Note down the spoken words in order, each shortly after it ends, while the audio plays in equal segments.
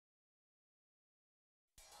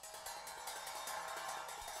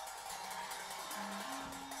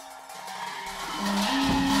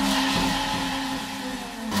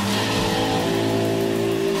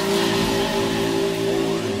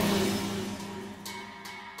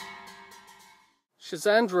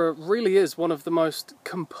Schizandra really is one of the most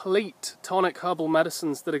complete tonic herbal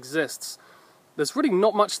medicines that exists. There's really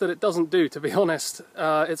not much that it doesn't do, to be honest.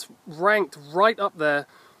 It's ranked right up there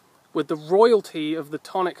with the royalty of the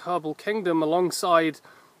tonic herbal kingdom alongside,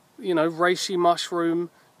 you know, reishi mushroom,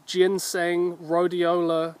 ginseng,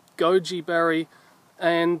 rhodiola, goji berry,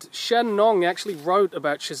 and Shen Nong actually wrote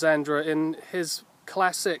about Schizandra in his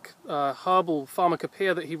classic herbal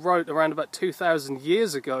pharmacopoeia that he wrote around about 2,000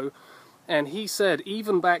 years ago. And he said,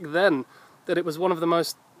 even back then, that it was one of the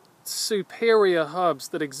most superior herbs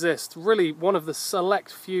that exist. Really one of the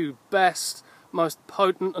select few best, most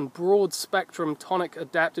potent and broad spectrum tonic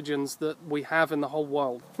adaptogens that we have in the whole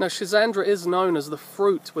world. Now, Schizandra is known as the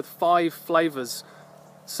fruit with 5 flavors,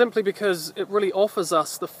 simply because it really offers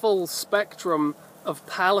us the full spectrum of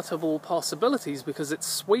palatable possibilities, because it's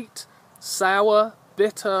sweet, sour,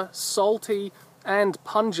 bitter, salty, and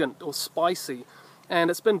pungent or spicy. And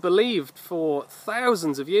it's been believed for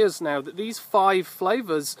thousands of years now that these 5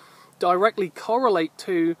 flavors directly correlate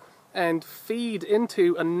to and feed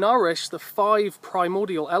into and nourish the 5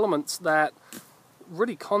 primordial elements that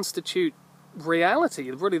really constitute reality,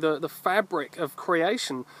 really the fabric of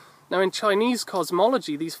creation. Now, in Chinese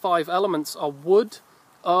cosmology, these 5 elements are wood,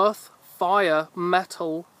 earth, fire,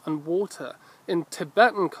 metal, and water. In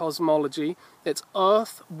Tibetan cosmology, it's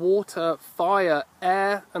earth, water, fire,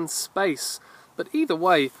 air, and space. But either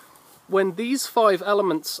way, when these 5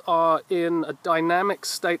 elements are in a dynamic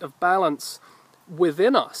state of balance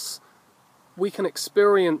within us, we can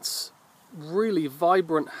experience really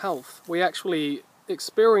vibrant health. We actually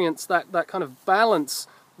experience that kind of balance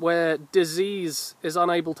where disease is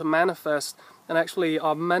unable to manifest, and actually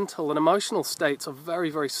our mental and emotional states are very,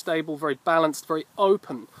 very stable, very balanced, very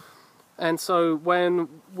open. And so when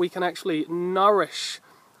we can actually nourish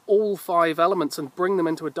all 5 elements and bring them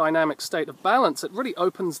into a dynamic state of balance, it really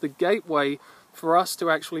opens the gateway for us to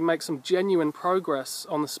actually make some genuine progress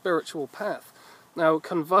on the spiritual path. Now,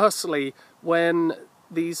 conversely, when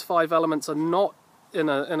these 5 elements are not in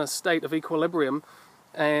a state of equilibrium,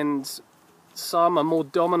 and some are more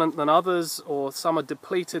dominant than others, or some are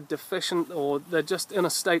depleted, deficient, or they're just in a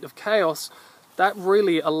state of chaos, that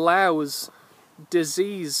really allows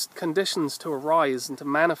disease conditions to arise and to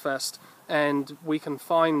manifest, and we can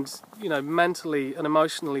find, you know, mentally and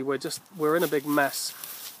emotionally we're in a big mess.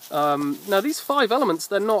 Now, these 5 elements,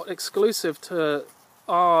 they're not exclusive to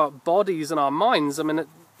our bodies and our minds. I mean,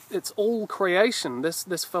 it's all creation.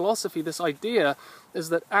 This philosophy, this idea, is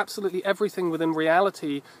that absolutely everything within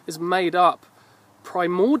reality is made up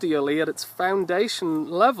primordially at its foundation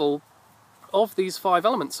level of these 5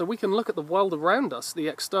 elements. So we can look at the world around us, the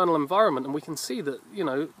external environment, and we can see that, you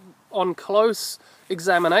know, on close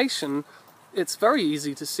examination, it's very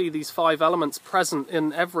easy to see these 5 elements present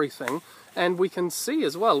in everything. And we can see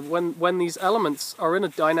as well, when these elements are in a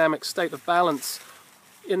dynamic state of balance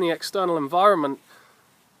in the external environment,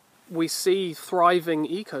 we see thriving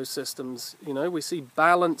ecosystems. You know, we see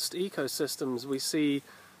balanced ecosystems, we see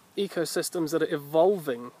ecosystems that are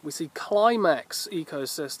evolving, we see climax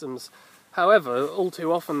ecosystems. However, all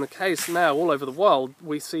too often the case now all over the world,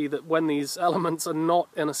 we see that when these elements are not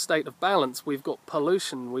in a state of balance, we've got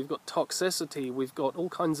pollution, we've got toxicity, we've got all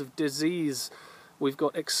kinds of disease, we've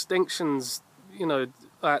got extinctions, you know,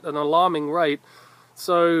 at an alarming rate.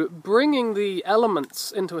 So bringing the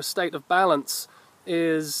elements into a state of balance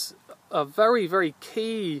is a very, very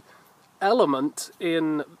key element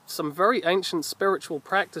in some very ancient spiritual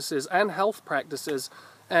practices and health practices.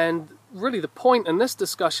 And really the point in this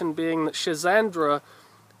discussion being that Schizandra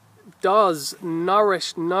does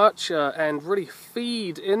nourish, nurture, and really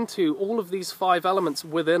feed into all of these 5 elements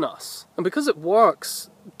within us. And because it works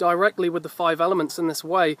directly with the 5 elements in this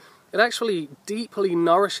way, it actually deeply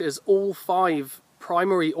nourishes all 5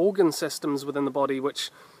 primary organ systems within the body,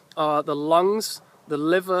 which are the lungs, the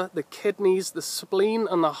liver, the kidneys, the spleen,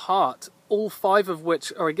 and the heart, all 5 of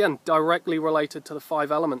which are, again, directly related to the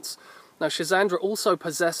 5 elements. Now, Schizandra also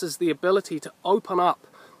possesses the ability to open up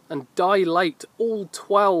and dilate all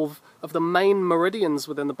 12 of the main meridians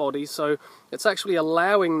within the body, so it's actually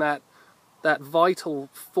allowing that vital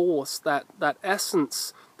force, that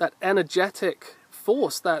essence, that energetic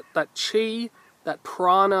force, that chi, that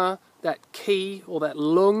prana, that ki, or that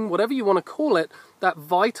lung, whatever you want to call it, that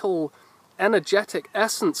vital energetic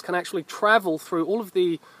essence can actually travel through all of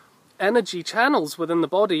the energy channels within the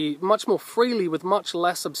body much more freely with much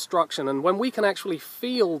less obstruction. And when we can actually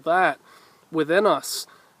feel that within us,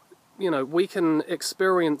 you know, we can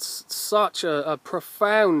experience such a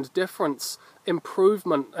profound difference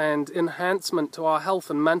improvement and enhancement to our health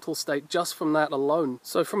and mental state just from that alone.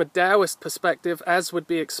 So from a Taoist perspective, as would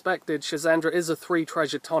be expected, Schizandra is a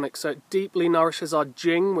 3-treasure tonic. So it deeply nourishes our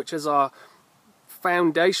Jing, which is our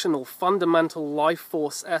foundational, fundamental life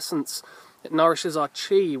force essence. It nourishes our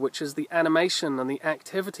Qi, which is the animation and the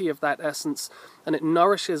activity of that essence, and it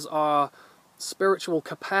nourishes our spiritual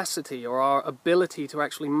capacity, or our ability to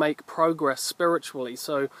actually make progress spiritually.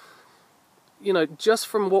 So, you know, just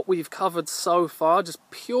from what we've covered so far, just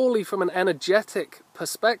purely from an energetic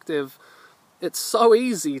perspective, it's so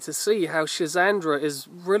easy to see how Schizandra is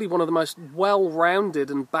really one of the most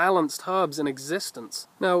well-rounded and balanced herbs in existence.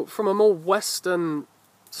 Now, from a more Western,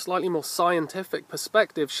 slightly more scientific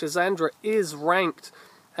perspective, Schizandra is ranked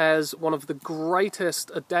as one of the greatest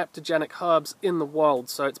adaptogenic herbs in the world.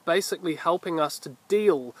 So it's basically helping us to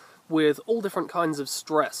deal with all different kinds of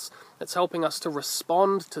stress. It's helping us to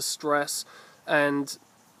respond to stress and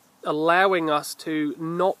allowing us to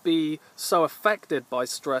not be so affected by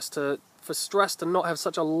stress, for stress to not have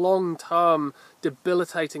such a long-term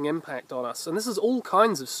debilitating impact on us. And this is all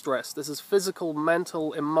kinds of stress. This is physical,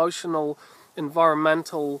 mental, emotional,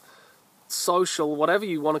 environmental, social, whatever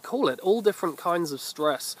you want to call it, all different kinds of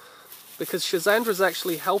stress. Because Schizandra is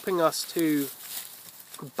actually helping us to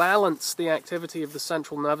balance the activity of the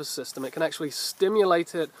central nervous system. It can actually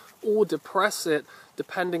stimulate it or depress it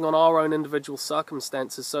depending on our own individual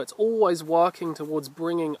circumstances. So it's always working towards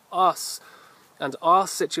bringing us and our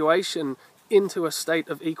situation into a state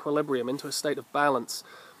of equilibrium, into a state of balance.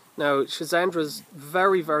 Now, Schizandra is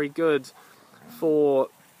very, very good for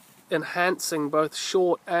enhancing both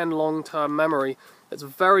short and long-term memory. It's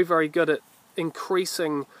very, very good at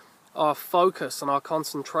increasing our focus and our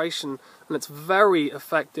concentration, and it's very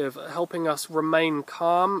effective at helping us remain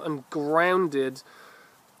calm and grounded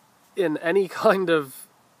in any kind of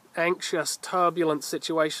anxious, turbulent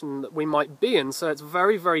situation that we might be in. So it's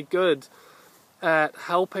very, very good at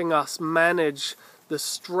helping us manage the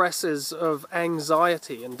stresses of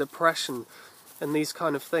anxiety and depression and these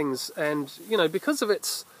kind of things. And, you know, because of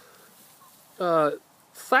its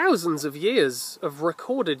thousands of years of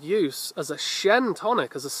recorded use as a Shen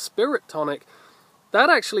tonic, as a spirit tonic,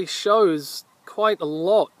 that actually shows quite a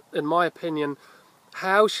lot, in my opinion,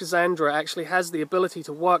 how Schizandra actually has the ability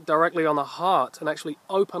to work directly on the heart and actually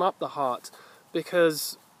open up the heart.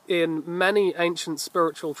 Because in many ancient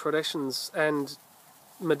spiritual traditions and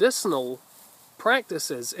medicinal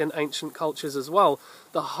practices in ancient cultures as well,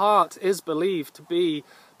 the heart is believed to be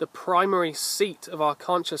the primary seat of our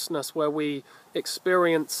consciousness, where we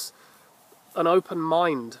experience an open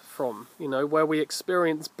mind from, you know, where we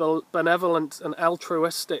experience benevolent and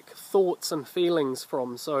altruistic thoughts and feelings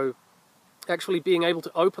from. So actually being able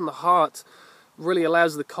to open the heart really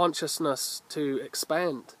allows the consciousness to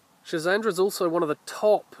expand. Schizandra is also one of the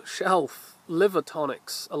top shelf liver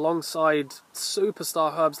tonics alongside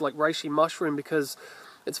superstar herbs like reishi mushroom, because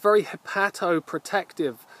it's very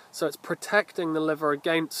hepatoprotective. So it's protecting the liver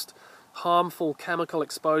against harmful chemical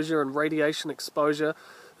exposure and radiation exposure.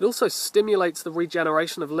 It also stimulates the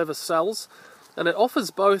regeneration of liver cells, and it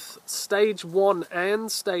offers both stage 1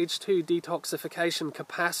 and stage 2 detoxification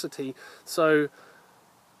capacity. So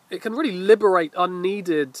it can really liberate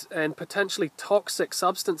unneeded and potentially toxic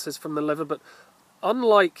substances from the liver, but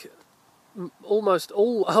unlike almost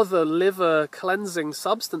all other liver cleansing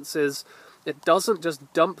substances, it doesn't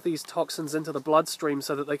just dump these toxins into the bloodstream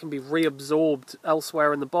so that they can be reabsorbed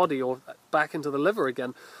elsewhere in the body or back into the liver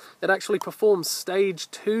again. It actually performs stage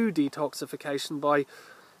 2 detoxification by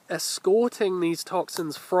escorting these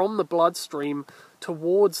toxins from the bloodstream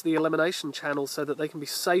towards the elimination channel so that they can be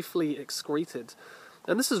safely excreted.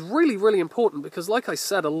 And this is really, really important because, like I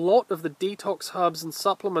said, a lot of the detox herbs and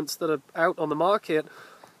supplements that are out on the market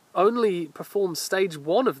only perform stage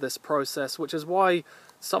 1 of this process, which is why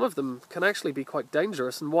some of them can actually be quite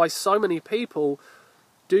dangerous, and why so many people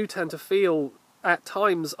do tend to feel at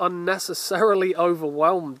times unnecessarily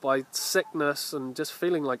overwhelmed by sickness and just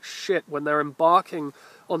feeling like shit when they're embarking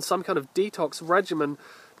on some kind of detox regimen,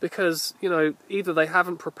 because, you know, either they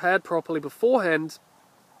haven't prepared properly beforehand,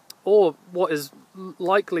 or what is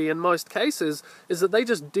likely in most cases is that they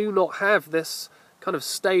just do not have this kind of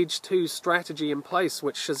stage 2 strategy in place,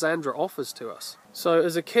 which Schizandra offers to us. So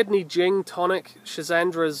as a kidney Jing tonic,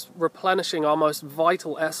 Schizandra is replenishing our most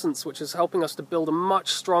vital essence, which is helping us to build a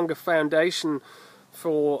much stronger foundation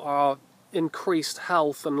for our increased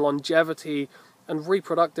health and longevity and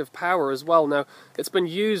reproductive power as well. Now, it's been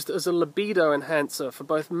used as a libido enhancer for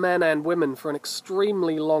both men and women for an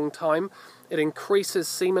extremely long time. It increases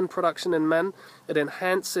semen production in men, it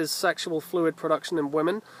enhances sexual fluid production in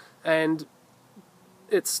women, and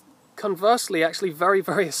it's conversely actually very,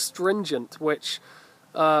 very astringent, which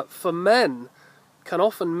for men can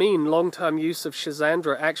often mean long-term use of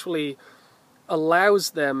Schizandra actually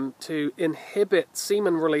allows them to inhibit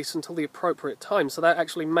semen release until the appropriate time. So that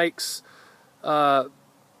actually makes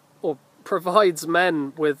or provides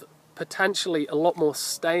men with potentially a lot more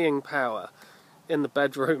staying power in the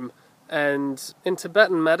bedroom. And in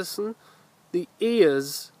Tibetan medicine, the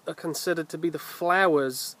ears are considered to be the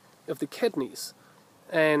flowers of the kidneys.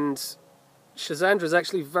 And Schizandra is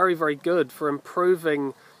actually very, very good for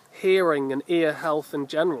improving hearing and ear health in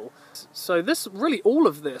general. So this, really all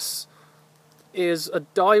of this, is a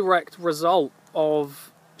direct result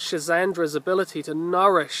of Schizandra's ability to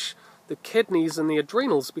nourish the kidneys and the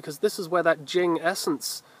adrenals, because this is where that Jing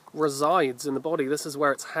essence resides in the body. This is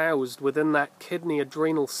where it's housed within that kidney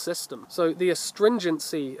adrenal system. So the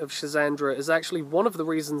astringency of Schizandra is actually one of the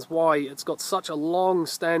reasons why it's got such a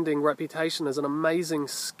long-standing reputation as an amazing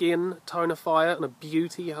skin tonifier and a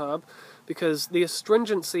beauty herb, because the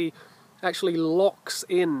astringency actually locks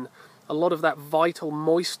in a lot of that vital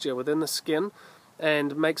moisture within the skin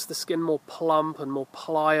and makes the skin more plump and more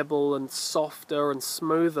pliable and softer and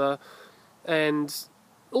smoother. And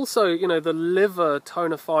also, you know, the liver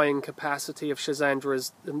tonifying capacity of Schizandra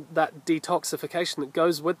is that detoxification that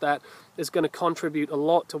goes with that is going to contribute a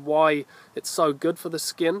lot to why it's so good for the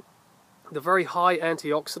skin. The very high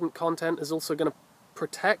antioxidant content is also going to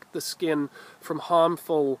protect the skin from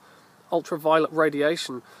harmful ultraviolet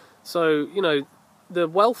radiation. So, you know, the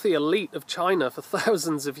wealthy elite of China for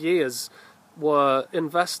thousands of years were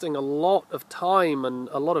investing a lot of time and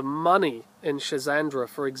a lot of money in Schizandra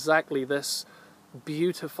for exactly this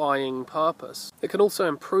beautifying purpose. It can also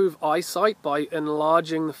improve eyesight by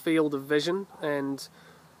enlarging the field of vision and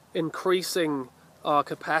increasing our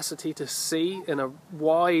capacity to see in a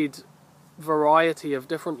wide variety of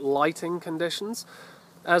different lighting conditions.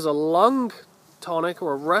 As a lung tonic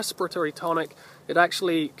or a respiratory tonic, it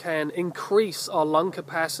actually can increase our lung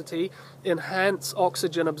capacity, enhance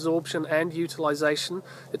oxygen absorption and utilization.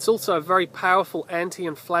 It's also a very powerful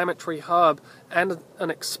anti-inflammatory herb and an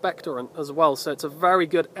expectorant as well. So it's a very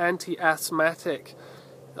good anti-asthmatic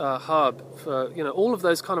herb for, you know, all of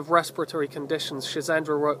those kind of respiratory conditions.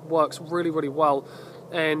 Schizandra works really, really well.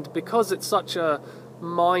 And because it's such a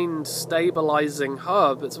mind stabilizing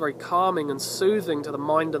herb, it's very calming and soothing to the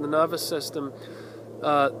mind and the nervous system.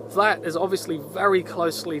 That is obviously very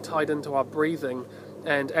closely tied into our breathing,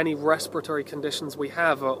 and any respiratory conditions we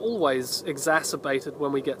have are always exacerbated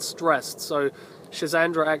when we get stressed. So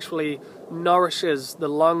Schizandra actually nourishes the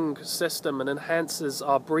lung system and enhances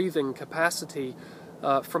our breathing capacity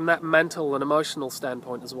from that mental and emotional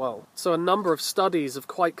standpoint as well. So a number of studies have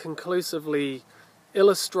quite conclusively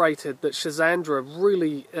illustrated that Schizandra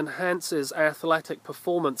really enhances athletic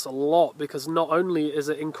performance a lot, because not only is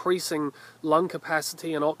it increasing lung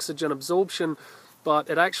capacity and oxygen absorption, but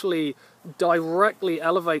it actually directly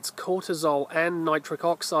elevates cortisol and nitric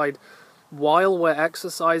oxide while we're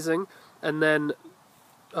exercising, and then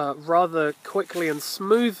rather quickly and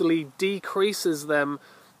smoothly decreases them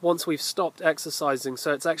once we've stopped exercising.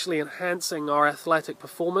 So it's actually enhancing our athletic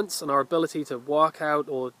performance and our ability to work out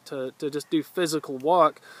or to just do physical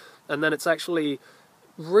work. And then it's actually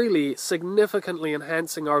really significantly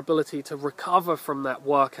enhancing our ability to recover from that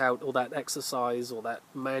workout or that exercise or that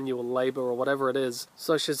manual labor or whatever it is.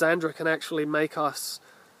 So Schizandra can actually make us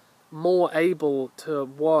more able to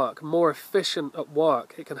work, more efficient at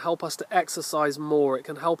work. It can help us to exercise more. It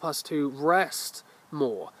can help us to rest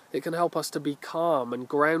more. It can help us to be calm and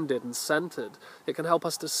grounded and centered. It can help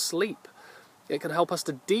us to sleep. It can help us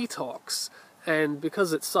to detox. And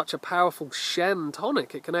because it's such a powerful Shen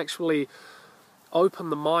tonic, it can actually open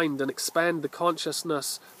the mind and expand the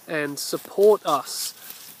consciousness and support us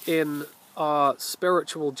in our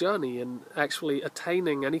spiritual journey and actually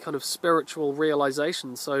attaining any kind of spiritual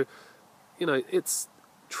realization. So, you know, it's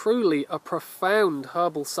truly a profound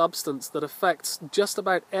herbal substance that affects just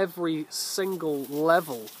about every single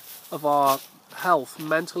level of our health,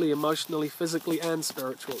 mentally, emotionally, physically, and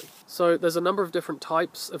spiritually. So there's a number of different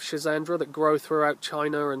types of Schizandra that grow throughout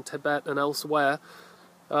China and Tibet and elsewhere.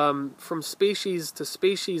 From species to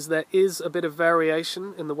species, there is a bit of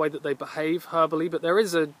variation in the way that they behave herbally, but there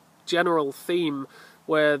is a general theme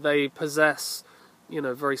where they possess, you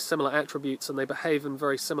know, very similar attributes and they behave in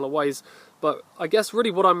very similar ways. But I guess really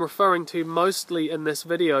what I'm referring to mostly in this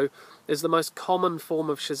video is the most common form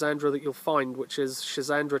of Schizandra that you'll find, which is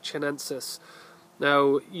Schizandra chinensis.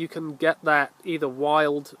 Now, you can get that either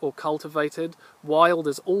wild or cultivated. Wild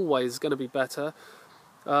is always going to be better.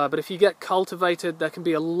 But if you get cultivated, there can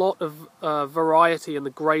be a lot of variety in the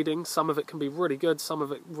grading. Some of it can be really good, some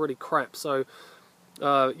of it really crap. So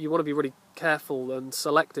You want to be really careful and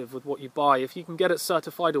selective with what you buy. If you can get it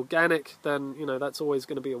certified organic, then you know that's always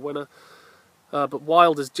going to be a winner. But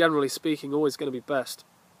wild is, generally speaking, always going to be best.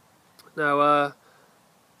 Now,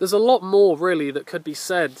 there's a lot more really that could be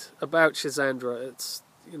said about Schizandra. It's,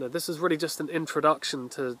 you know, this is really just an introduction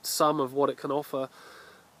to some of what it can offer.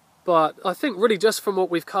 But I think really just from what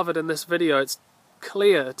we've covered in this video, it's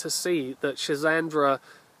clear to see that Schizandra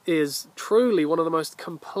is truly one of the most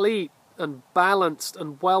complete and balanced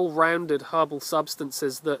and well-rounded herbal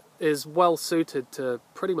substances that is well suited to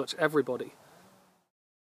pretty much everybody.